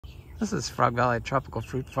This is Frog Valley Tropical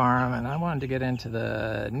Fruit Farm, and I wanted to get into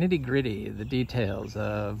the nitty-gritty, the details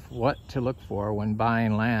of what to look for when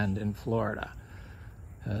buying land in Florida.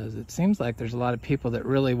 Because it seems like there's a lot of people that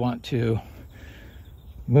really want to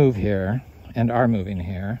move here and are moving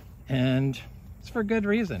here, and it's for good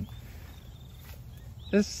reason.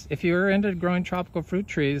 If you're into growing tropical fruit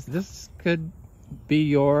trees, this could be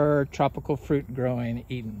your tropical fruit growing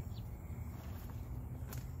Eden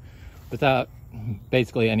without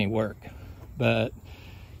basically any work. But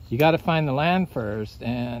you got to find the land first,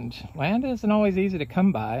 and land isn't always easy to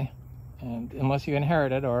come by, and unless you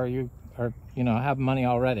inherit it or you have money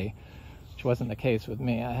already, which wasn't the case with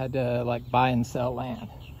me. I had to like buy and sell land,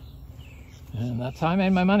 and that's how I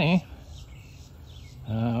made my money.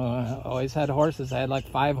 I always had horses. I had like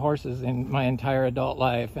 5 horses in my entire adult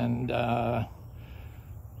life, and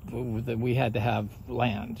we had to have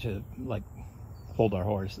land to like hold our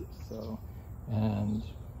horses. And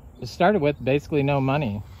it started with basically no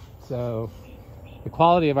money, so the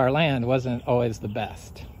quality of our land wasn't always the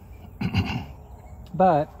best.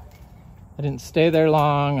 But I didn't stay there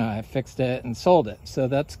long. I fixed it and sold it. So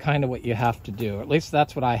that's kind of what you have to do. At least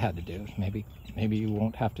that's what I had to do. Maybe you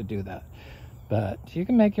won't have to do that. But you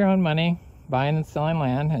can make your own money buying and selling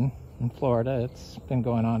land in Florida. It's been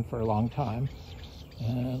going on for a long time.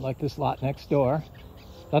 Like this lot next door.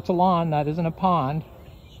 That's a lawn, that isn't a pond.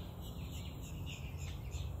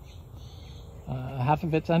 Half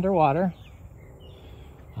of it's underwater.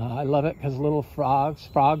 I love it because little frogs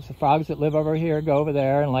that live over here go over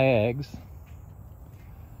there and lay eggs.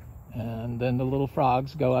 And then the little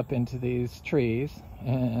frogs go up into these trees.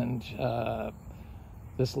 And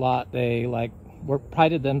this lot, they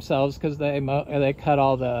prided themselves because they cut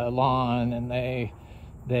all the lawn, and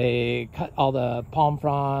they cut all the palm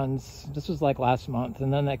fronds. This was like last month.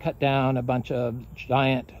 And then they cut down a bunch of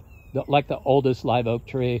giant, like the oldest live oak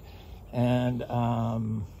tree, and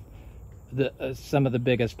some of the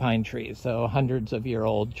biggest pine trees. So hundreds of year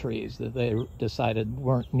old trees that they decided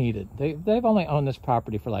weren't needed. They've only owned this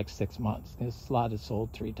property for like 6 months. This lot is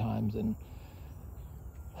sold 3 times in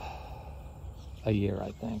a year,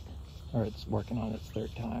 I think, or it's working on its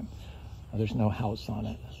 3rd time. There's no house on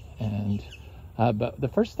it. And but the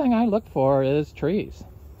first thing I look for is trees.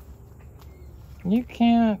 You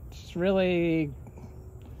can't really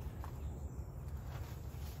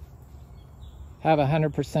have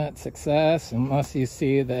 100% success unless you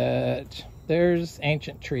see that there's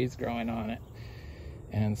ancient trees growing on it.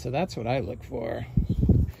 And so that's what I look for.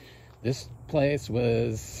 This place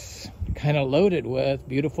was kind of loaded with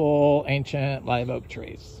beautiful ancient live oak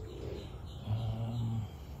trees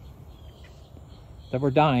that were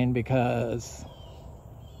dying because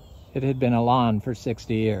it had been a lawn for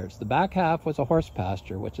 60 years. The back half was a horse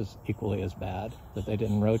pasture, which is equally as bad, that they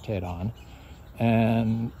didn't rotate on.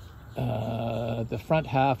 And the front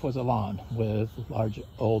half was a lawn with large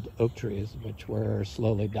old oak trees, which were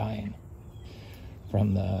slowly dying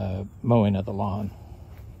from the mowing of the lawn.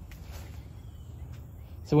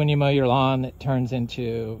 So when you mow your lawn, it turns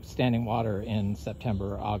into standing water in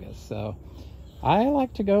September or August. So I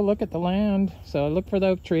like to go look at the land. So I look for the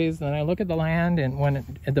oak trees, then I look at the land,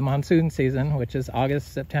 and at the monsoon season, which is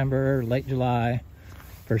August, September, late July,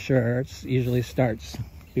 for sure. It usually starts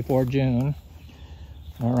before June,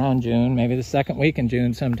 or around June, maybe the 2nd week in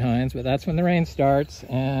June sometimes, but that's when the rain starts,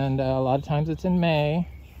 and a lot of times it's in May.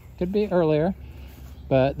 Could be earlier,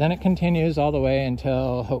 but then it continues all the way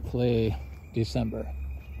until hopefully December.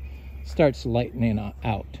 Starts lightening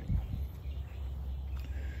out.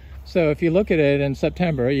 So if you look at it in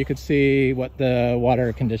September, you could see what the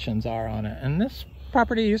water conditions are on it. And this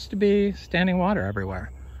property used to be standing water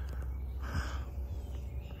everywhere.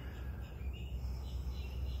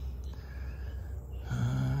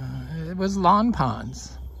 It was lawn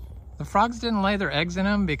ponds. The frogs didn't lay their eggs in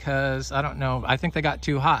them because, I don't know, I think they got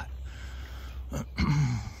too hot.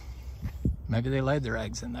 Maybe they laid their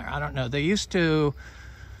eggs in there. I don't know. They used to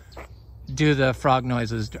do the frog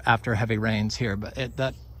noises after heavy rains here, but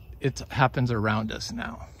it happens around us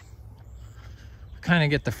now. We kind of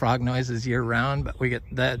get the frog noises year round, but we get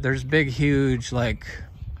that there's big, huge, like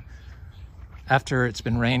after it's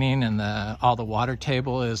been raining and all the water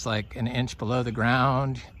table is like an inch below the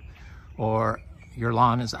ground, or your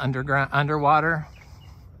lawn is underwater.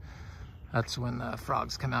 That's when the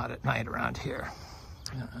frogs come out at night around here.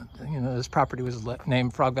 This property was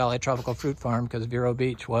named Frog Valley Tropical Fruit Farm because Vero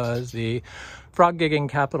Beach was the frog gigging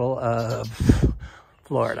capital of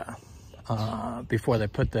Florida before they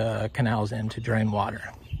put the canals in to drain water.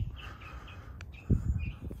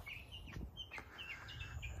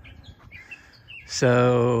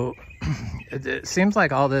 So it seems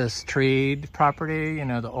like all this treed property, you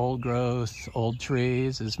know, the old growth, old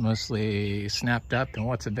trees, is mostly snapped up, and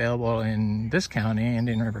what's available in this county,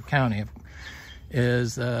 Indian River County,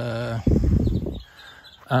 is the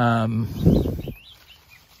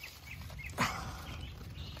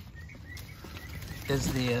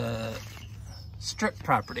strip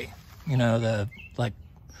property, you know, the like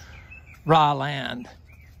raw land,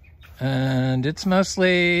 and it's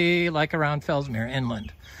mostly like around Fellsmere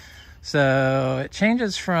inland. So it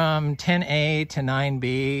changes from 10A to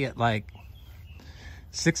 9B at like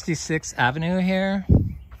 66th Avenue here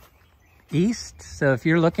east. So if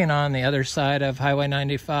you're looking on the other side of Highway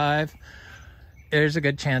 95, there's a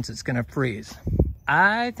good chance it's going to freeze.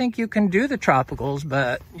 I think you can do the tropicals,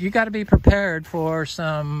 but you got to be prepared for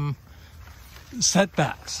some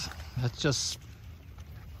setbacks. That's just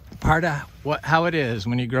part of how it is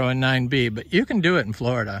when you grow in 9B, but you can do it in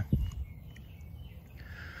Florida.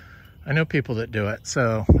 I know people that do it,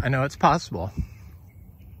 so I know it's possible.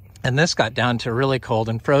 And this got down to really cold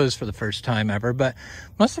and froze for the first time ever, but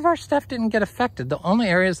most of our stuff didn't get affected. The only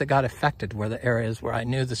areas that got affected were the areas where I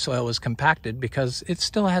knew the soil was compacted because it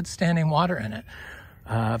still had standing water in it.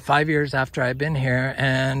 5 years after I've been here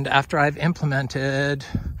and after I've implemented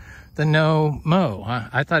the no mow.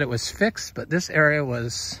 I thought it was fixed, but this area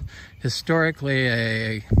was historically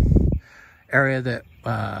a area that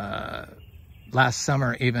last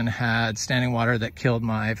summer even had standing water that killed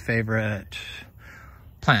my favorite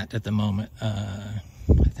plant at the moment. I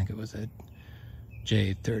think it was a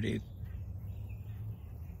J33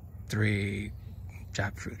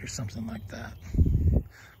 jackfruit or something like that.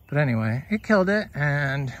 But anyway, it killed it,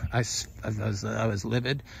 and I was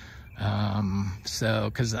livid.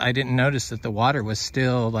 Because I didn't notice that the water was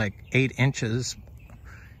still like 8 inches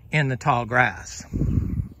in the tall grass.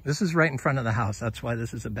 This is right in front of the house. That's why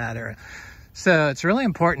this is a bad area. So it's really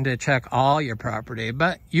important to check all your property,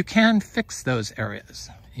 but you can fix those areas.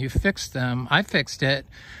 You fix them. I fixed it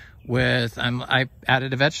with, I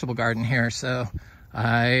added a vegetable garden here. So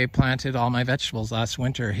I planted all my vegetables last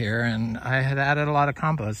winter here, and I had added a lot of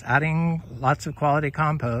compost. Adding lots of quality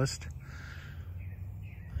compost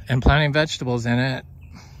and planting vegetables in it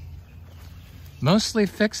mostly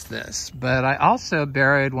fixed this. But I also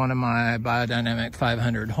buried one of my Biodynamic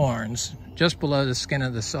 500 horns just below the skin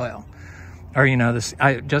of the soil. Or, you know, the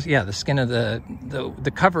skin of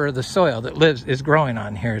the cover of the soil that is growing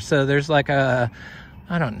on here. So there's like I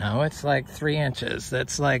don't know, it's like 3 inches.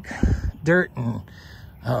 That's like dirt and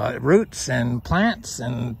roots and plants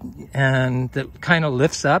and that kind of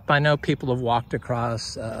lifts up. I know people have walked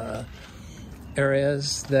across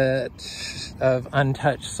areas of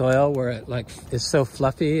untouched soil where it like is so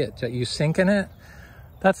fluffy that you sink in it.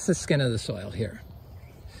 That's the skin of the soil here.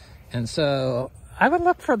 And so I would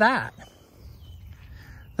look for that.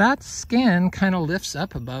 That skin kind of lifts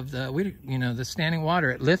up above the standing water.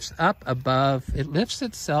 It lifts up above, it lifts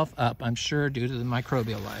itself up, I'm sure, due to the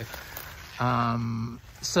microbial life,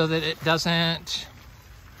 so that it doesn't,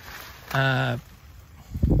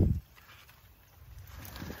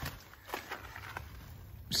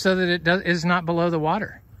 is not below the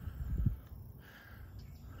water.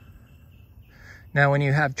 Now, when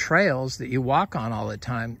you have trails that you walk on all the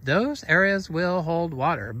time, those areas will hold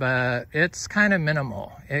water, but it's kind of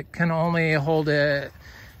minimal. It can only hold it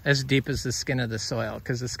as deep as the skin of the soil,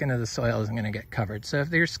 because the skin of the soil isn't going to get covered. So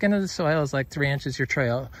if your skin of the soil is like 3 inches, your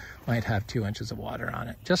trail might have 2 inches of water on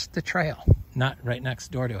it. Just the trail, not right next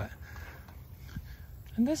door to it.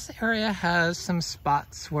 And this area has some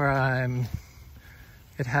spots where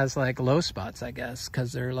it has like low spots, I guess,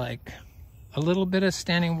 because they're like a little bit of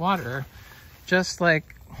standing water, just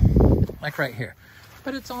like right here.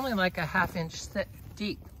 But it's only like a ½ inch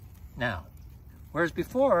deep now. Whereas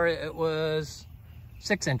before it was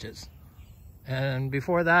 6 inches. And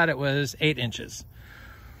before that it was 8 inches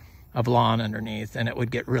of lawn underneath, and it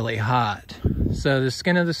would get really hot. So the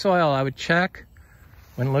skin of the soil, I would check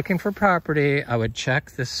when looking for property. I would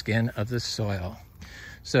check the skin of the soil.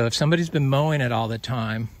 So if somebody's been mowing it all the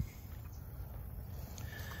time,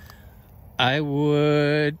 I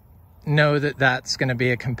would know that that's going to be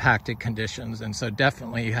a compacted conditions. And so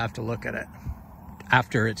definitely you have to look at it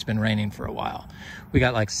after it's been raining for a while. We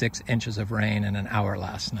got like 6 inches of rain in an hour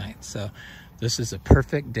last night. So this is a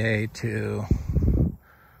perfect day to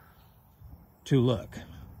look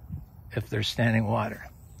if there's standing water.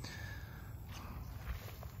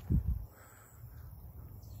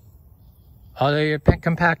 Although your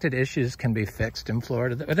compacted issues can be fixed in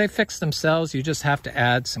Florida, they fix themselves. You just have to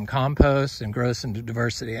add some compost and grow some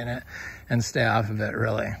diversity in it and stay off of it,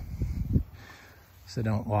 really. So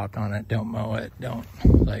don't walk on it, don't mow it,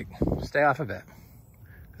 stay off of it.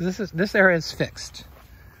 This area is fixed.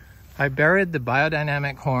 I buried the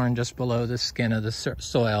biodynamic horn just below the skin of the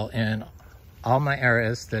soil in all my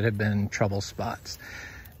areas that have been trouble spots.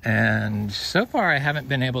 And so far I haven't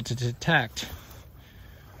been able to detect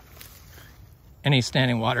any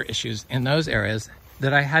standing water issues in those areas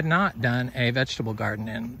that I had not done a vegetable garden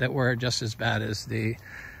in, that were just as bad as the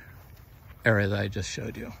area that I just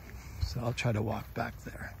showed you. So I'll try to walk back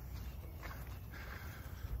there.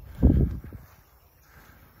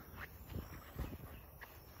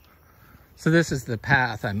 So this is the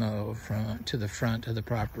path I mow from to the front of the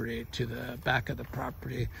property to the back of the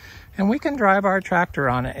property. And we can drive our tractor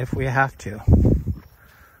on it if we have to.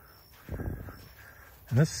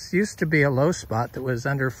 And this used to be a low spot that was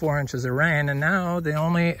under 4 inches of rain, and now the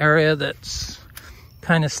only area that's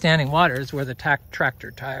kind of standing water is where the tractor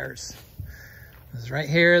tires. This is right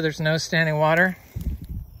here, there's no standing water.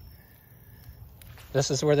 This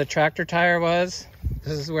is where the tractor tire was.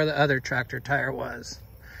 This is where the other tractor tire was.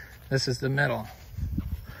 This is the middle.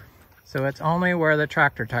 So it's only where the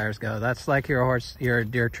tractor tires go. That's like your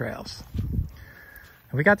deer trails.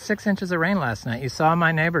 We got 6 inches of rain last night. You saw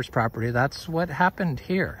my neighbor's property. That's what happened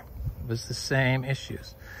here. It was the same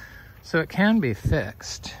issues. So it can be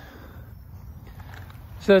fixed.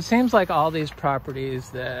 So it seems like all these properties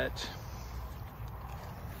that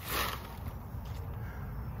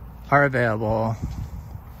are available,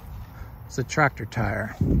 it's a tractor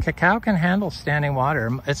tire. Cacao can handle standing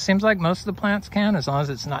water. It seems like most of the plants can, as long as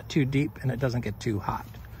it's not too deep and it doesn't get too hot.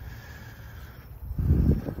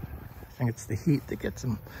 I think it's the heat that gets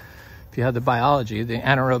them. If you have the biology, the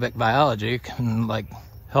anaerobic biology can like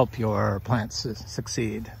help your plants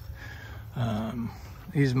succeed.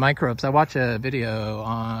 These microbes, I watch a video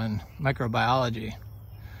on microbiology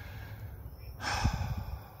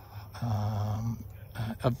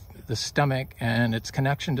of the stomach and its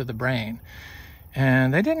connection to the brain.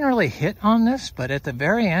 And they didn't really hit on this, but at the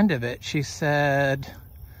very end of it, she said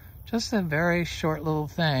just a very short little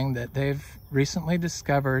thing that they've recently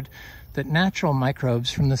discovered, that natural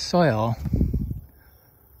microbes from the soil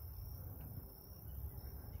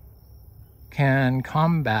can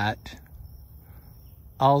combat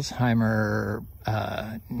Alzheimer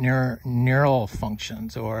neural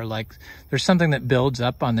functions, or like there's something that builds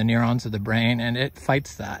up on the neurons of the brain and it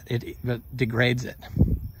fights that, it degrades it.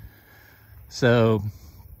 So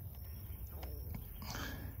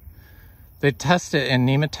they test it in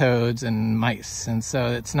nematodes and mice, and so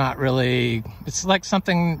it's not really, it's like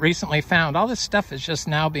something recently found. All this stuff is just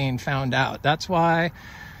now being found out. That's why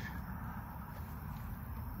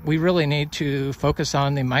we really need to focus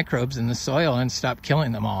on the microbes in the soil and stop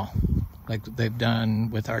killing them all, like they've done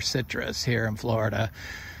with our citrus here in Florida.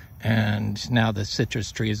 And now the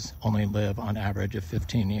citrus trees only live on average of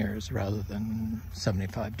 15 years rather than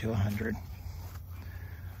 75 to 100.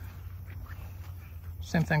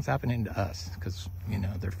 Same thing's happening to us because, you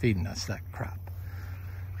know, they're feeding us that crap.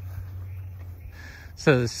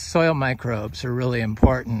 So the soil microbes are really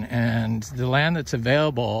important, and the land that's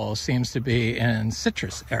available seems to be in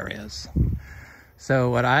citrus areas. So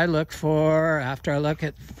what I look for after I look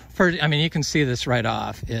at, first, I mean, you can see this right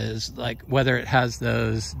off, is like whether it has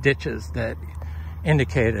those ditches that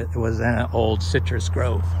indicate it was an old citrus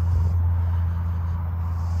grove.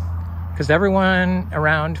 Because everyone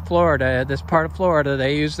around Florida, this part of Florida,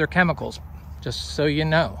 they use their chemicals. Just so you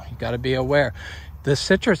know, you got to be aware. The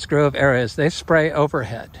citrus grove areas, they spray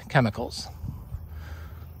overhead chemicals.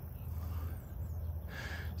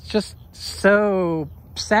 It's just so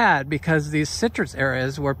sad because these citrus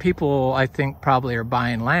areas where people, I think, probably are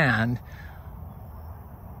buying land,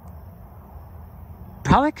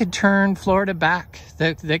 probably could turn Florida back.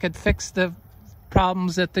 They could fix the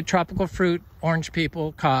problems that the tropical fruit orange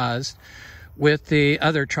people caused with the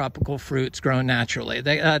other tropical fruits grown naturally.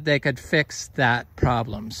 They could fix that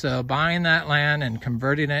problem. So buying that land and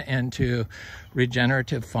converting it into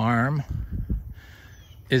regenerative farm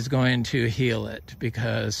is going to heal it,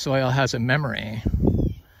 because soil has a memory.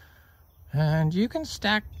 And you can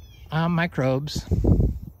stack microbes.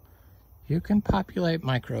 You can populate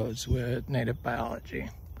microbes with native biology.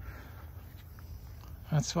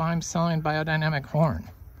 That's why I'm selling biodynamic corn.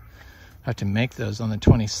 I have to make those on the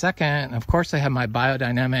 22nd. And of course, I have my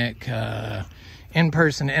biodynamic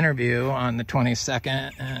in-person interview on the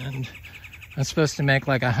 22nd. And I'm supposed to make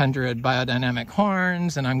like 100 biodynamic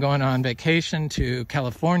horns. And I'm going on vacation to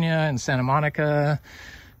California and Santa Monica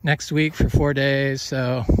next week for 4 days.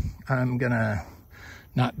 So I'm going to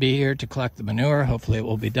not be here to collect the manure. Hopefully it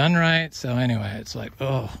will be done right. So anyway, it's like,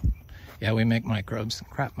 oh, yeah, we make microbes,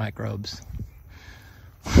 crap microbes.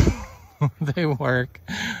 They work.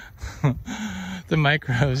 the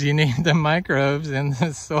microbes. You need the microbes in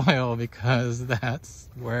the soil because that's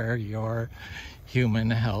where your human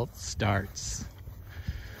health starts.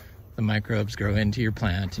 The microbes grow into your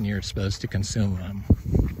plant and you're supposed to consume them.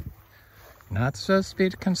 You're not supposed to be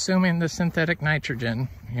consuming the synthetic nitrogen.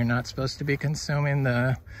 You're not supposed to be consuming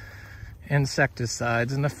the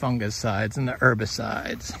insecticides and the fungicides and the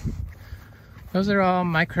herbicides. Those are all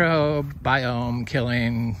microbiome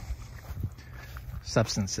killing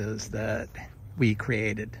substances that we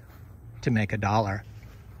created to make $1.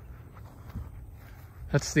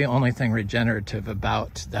 That's the only thing regenerative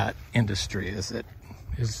about that industry, is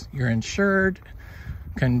you're insured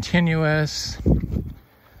continuous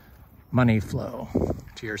money flow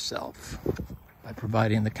to yourself by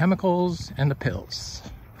providing the chemicals and the pills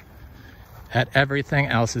at everything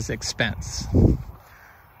else's expense. I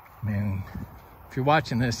mean, if you're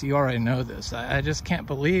watching this, you already know this. I just can't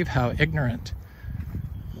believe how ignorant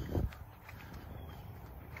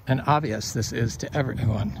and obvious this is to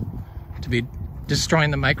everyone, to be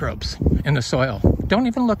destroying the microbes in the soil. Don't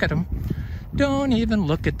even look at them. Don't even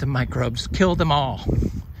look at the microbes. Kill them all.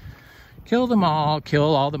 Kill them all.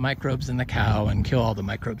 Kill all the microbes in the cow and kill all the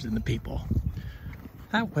microbes in the people.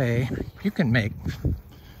 That way you can make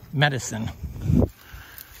medicine.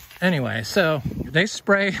 Anyway, so they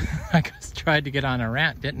spray, I just tried to get on a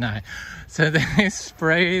rant, didn't I? So they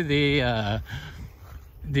spray the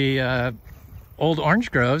old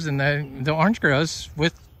orange groves and the orange groves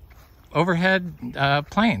with overhead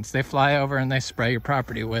planes. They fly over and they spray your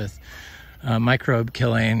property with microbe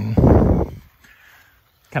killing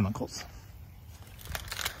chemicals.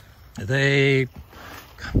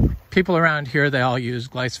 People around here, they all use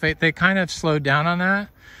glyphosate. They kind of slowed down on that.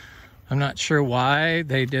 I'm not sure why.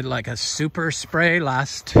 They did like a super spray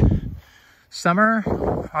last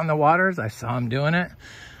summer on the waters. I saw them doing it.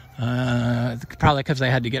 Probably because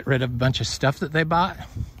they had to get rid of a bunch of stuff that they bought.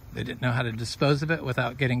 They didn't know how to dispose of it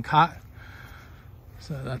without getting caught.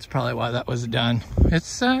 So that's probably why that was done. It's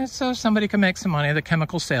so somebody can make some money. The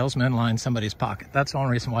chemical salesman line somebody's pocket. That's the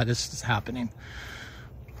only reason why this is happening.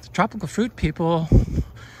 The tropical fruit people,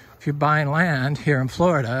 if you're buying land here in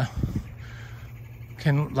Florida,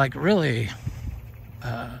 can like really,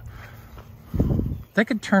 they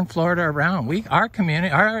could turn Florida around. Our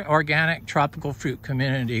community, our organic tropical fruit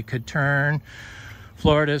community could turn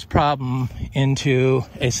Florida's problem into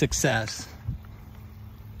a success.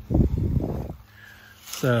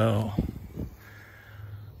 So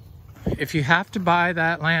if you have to buy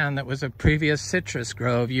that land that was a previous citrus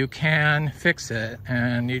grove, you can fix it,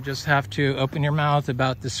 and you just have to open your mouth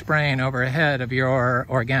about the spraying overhead of your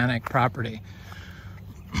organic property.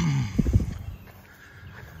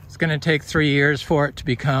 It's going to take 3 years for it to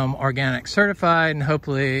become organic certified, and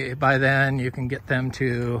hopefully by then you can get them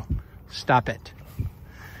to stop it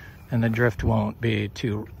and the drift won't be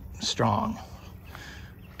too strong.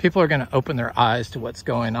 People are going to open their eyes to what's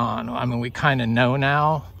going on. I mean, we kind of know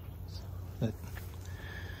now that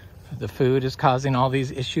the food is causing all these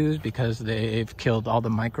issues because they've killed all the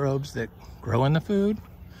microbes that grow in the food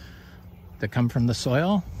that come from the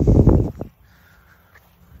soil,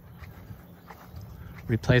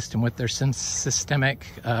 replaced them with their systemic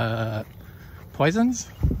poisons.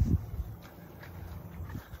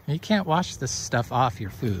 You can't wash this stuff off your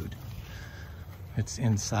food. It's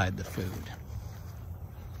inside the food.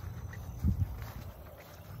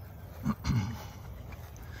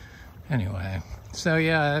 Anyway, so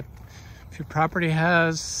yeah, if your property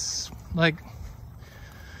has like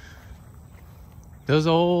those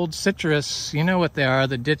old citrus, you know what they are,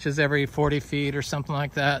 the ditches every 40 feet or something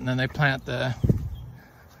like that, and then they plant the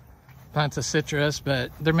citrus,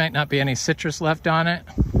 but there might not be any citrus left on it.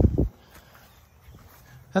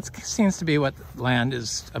 That seems to be what land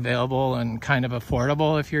is available and kind of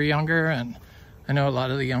affordable if you're younger. And I know a lot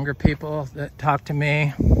of the younger people that talk to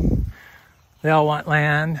me, they all want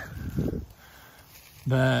land,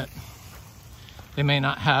 but they may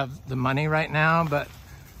not have the money right now. But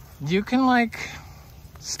you can like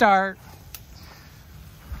start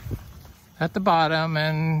at the bottom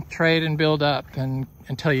and trade and build up and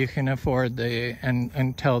until you can afford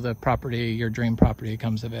until the property, your dream property,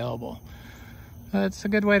 comes available. It's a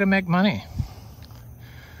good way to make money.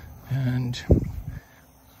 And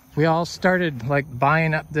we all started like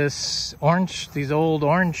buying up these old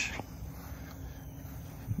orange,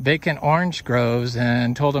 vacant orange groves,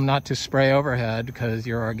 and told them not to spray overhead because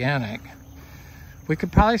you're organic. We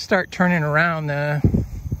could probably start turning around the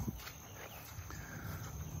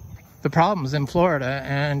problems in Florida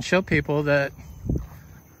and show people that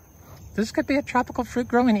this could be a tropical fruit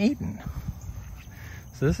growing Eden.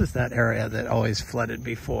 So this is that area that always flooded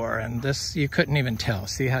before, and this you couldn't even tell.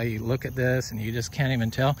 See how you look at this and you just can't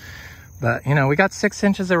even tell? But, you know, we got 6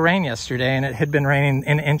 inches of rain yesterday, and it had been raining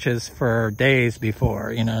in inches for days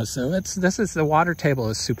before, you know. So the water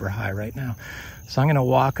table is super high right now. So I'm going to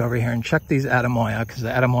walk over here and check these Adamoya, because the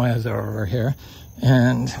Adamoyas are over here,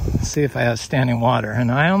 and see if I have standing water.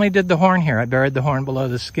 And I only did the horn here. I buried the horn below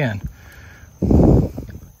the skin.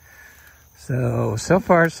 So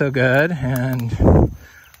far so good. And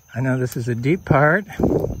I know this is a deep part.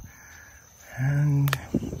 And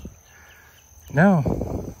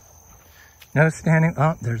no standing.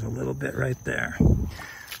 Oh, there's a little bit right there.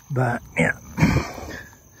 But yeah,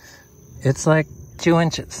 it's like 2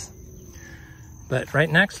 inches. But right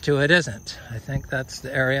next to it isn't. I think that's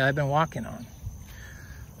the area I've been walking on.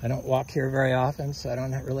 I don't walk here very often, so I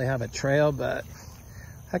don't really have a trail, but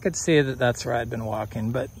I could see that that's where I'd been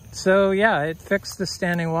walking. But so yeah, it fixed the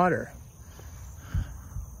standing water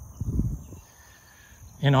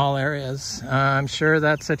in all areas. I'm sure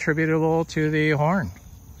that's attributable to the horn.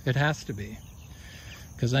 It has to be,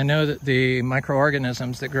 because I know that the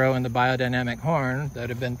microorganisms that grow in the biodynamic horn that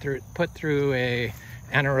have been put through a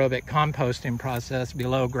anaerobic composting process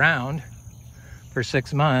below ground for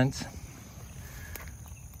 6 months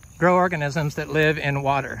grow organisms that live in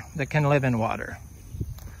water, that can live in water.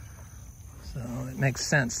 So it makes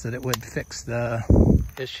sense that it would fix the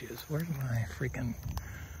issues. Where's my freaking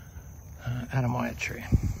Adamoya tree?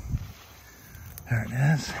 There it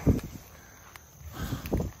is.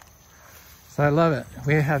 So I love it.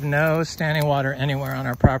 We have no standing water anywhere on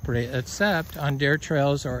our property except on deer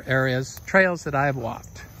trails or trails that I've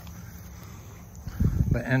walked.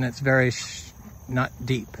 And it's very not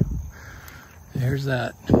deep. Here's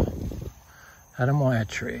that Adamoya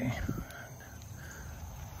tree.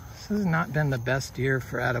 This has not been the best year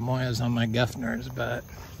for Adamoyas on my Guffners, but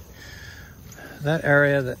that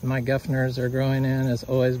area that my Guffners are growing in has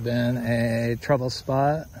always been a trouble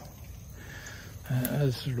spot.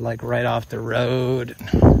 It's like right off the road.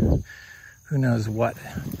 Who knows what.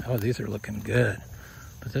 Oh, these are looking good.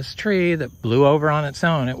 But this tree that blew over on its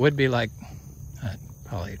own, it would be like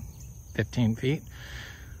probably 15 feet.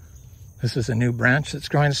 This is a new branch that's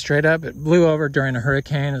growing straight up. It blew over during a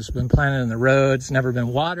hurricane. It's been planted in the roads, never been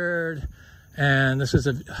watered. And this is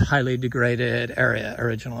a highly degraded area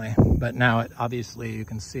originally. But now it obviously, you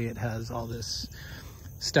can see it has all this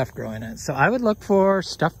stuff growing in it. So I would look for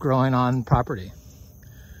stuff growing on property.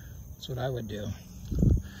 That's what I would do.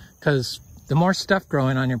 Because the more stuff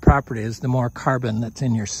growing on your property is the more carbon that's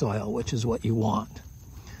in your soil, which is what you want.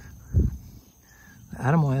 The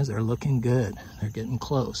Adamoyas are looking good. They're getting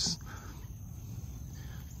close.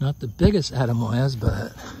 Not the biggest Adamoyas,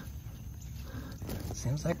 but it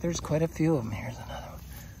seems like there's quite a few of them. Here's another one.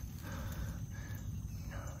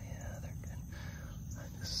 Oh yeah, they're good.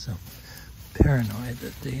 I'm just so paranoid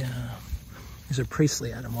that these are Priestley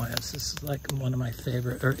Adamoyas. This is like one of my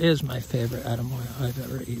favorite, or is my favorite Adamoya I've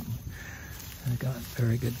ever eaten. They got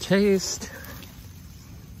very good taste.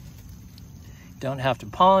 Don't have to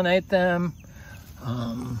pollinate them.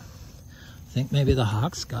 I think maybe the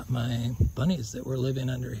hawks got my bunnies that were living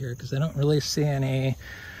under here, because I don't really see any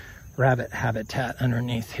rabbit habitat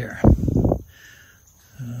underneath here.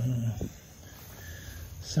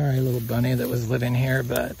 Sorry, little bunny that was living here,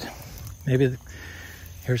 but maybe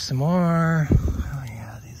here's some more. Oh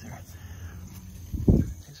yeah, these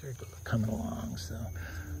are coming along. So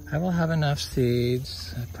I will have enough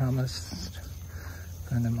seeds. I promised a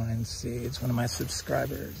friend of mine seeds, one of my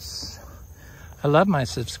subscribers. I love my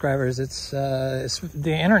subscribers. It's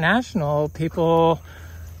the international people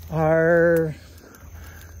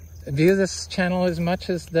view this channel as much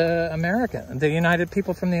as the United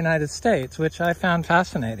people from the United States, which I found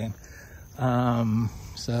fascinating.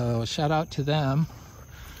 So shout out to them.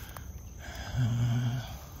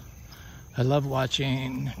 I love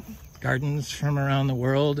watching gardens from around the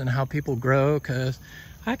world and how people grow, because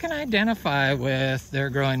I can identify with their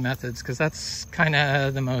growing methods, because that's kind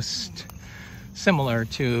of the most similar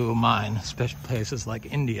to mine, especially places like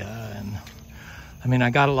India. And I mean, I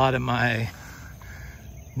got a lot of my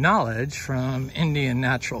knowledge from Indian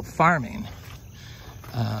natural farming.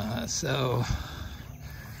 So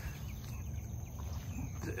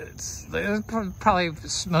it's probably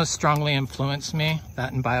most strongly influenced me,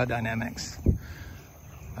 that and biodynamics,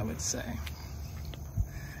 I would say.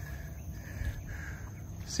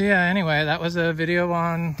 So yeah, anyway, that was a video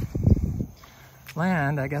on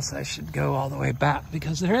land. I guess I should go all the way back,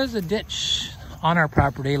 because there is a ditch on our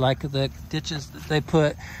property, like the ditches that they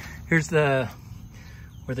put. Here's where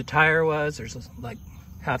the tire was. There's like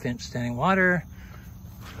half-inch standing water.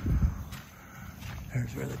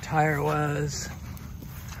 There's where the tire was.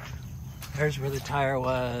 There's where the tire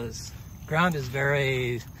was. Ground is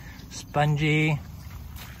very spongy.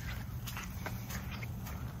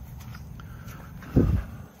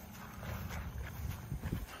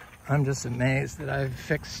 I'm just amazed that I've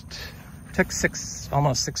took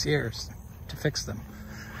almost 6 years to fix them.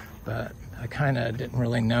 But I kind of didn't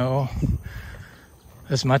really know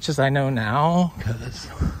as much as I know now, because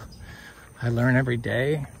I learn every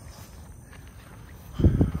day.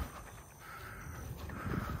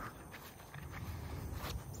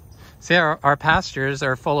 See, our pastures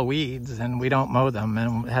are full of weeds, and we don't mow them,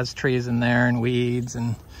 and it has trees in there and weeds,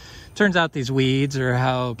 and it turns out these weeds are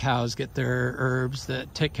how cows get their herbs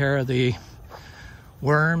that take care of the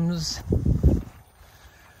worms.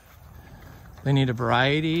 They need a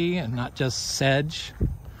variety and not just sedge.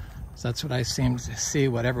 So that's what I seem to see,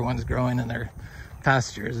 what everyone's growing in their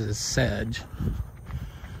pastures is sedge.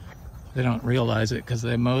 They don't realize it because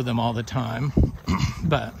they mow them all the time,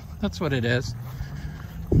 but that's what it is.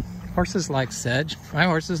 Horses like sedge. My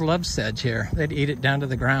horses love sedge here. They'd eat it down to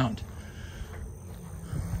the ground.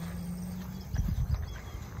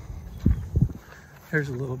 Here's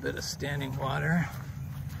a little bit of standing water.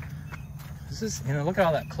 This is, you know, look at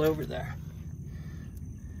all that clover there.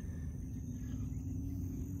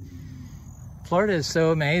 Florida is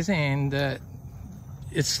so amazing that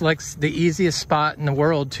it's like the easiest spot in the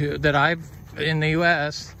world in the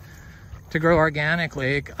US to grow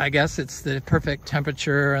organically. I guess it's the perfect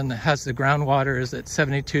temperature, and has the groundwater is at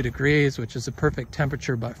 72 degrees, which is a perfect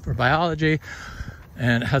temperature for biology,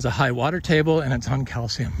 and it has a high water table, and it's on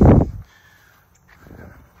calcium.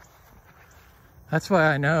 That's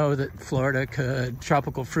why I know that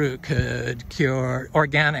tropical fruit could cure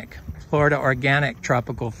Florida organic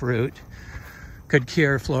tropical fruit could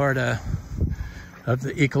cure Florida of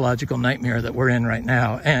the ecological nightmare that we're in right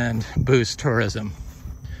now and boost tourism.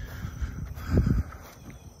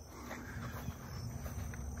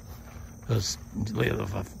 Those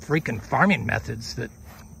freaking farming methods that,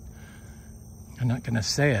 I'm not going to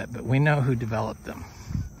say it, but we know who developed them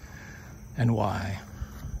and why.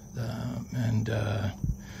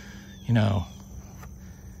 You know,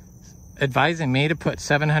 advising me to put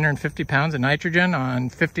 750 pounds of nitrogen on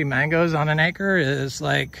 50 mangoes on an acre is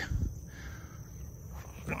like,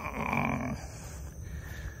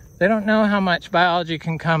 they don't know how much biology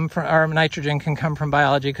can come from, or nitrogen can come from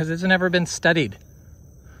biology, because it's never been studied.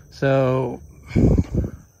 So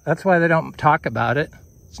that's why they don't talk about it.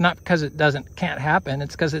 It's not because it can't happen,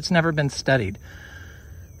 it's because it's never been studied.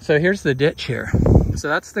 So here's the ditch here. So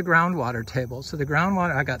that's the groundwater table. So the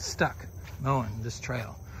groundwater, I got stuck mowing this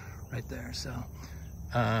trail right there. So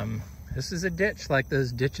this is a ditch like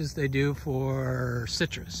those ditches they do for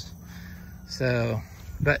citrus. So,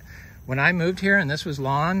 but when I moved here and this was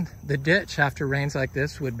lawn, the ditch after rains like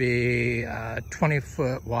this would be a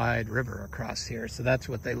 20-foot wide river across here. So that's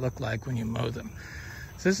what they look like when you mow them.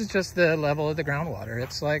 So this is just the level of the groundwater.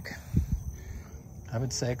 It's like, I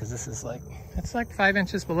would say, because this is like, it's like 5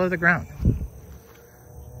 inches below the ground.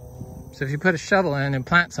 So if you put a shovel in and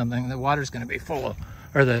plant something, the water's going to be full of,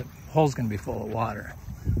 or the hole's going to be full of water.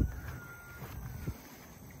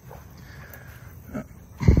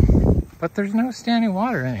 But there's no standing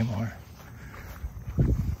water anymore.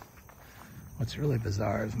 What's really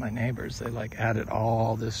bizarre is my neighbors, they like added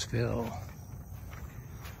all this fill.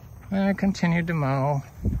 And I continued to mow.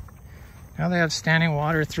 Now they have standing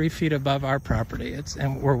water 3 feet above our property.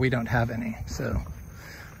 And where we don't have any. So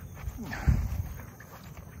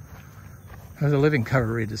the living cover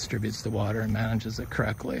redistributes the water and manages it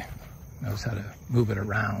correctly. Knows how to move it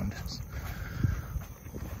around. It's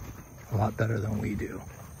a lot better than we do.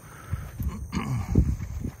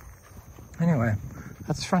 Anyway,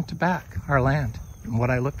 that's front to back, our land, and what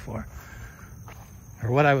I look for.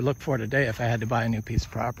 Or what I would look for today if I had to buy a new piece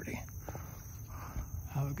of property.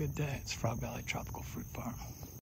 Have a good day. It's Frog Valley Tropical Fruit Farm.